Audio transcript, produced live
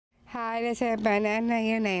Hi, this is Brennan.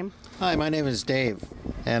 Your name? Hi, my name is Dave,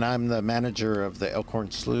 and I'm the manager of the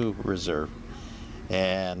Elkhorn Slough Reserve.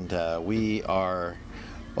 And we are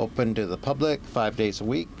open to the public 5 days a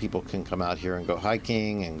week. People can come out here and go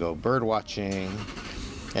hiking and go bird watching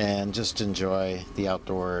and just enjoy the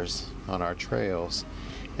outdoors on our trails.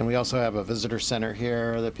 And we also have a visitor center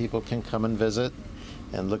here that people can come and visit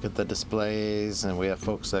and look at the displays, and we have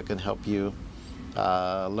folks that can help you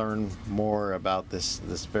learn more about this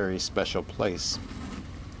very special place.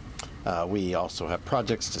 We also have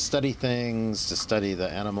projects to study things, to study the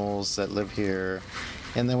animals that live here,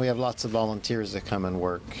 and then we have lots of volunteers that come and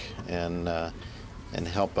work and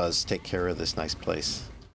help us take care of this nice place.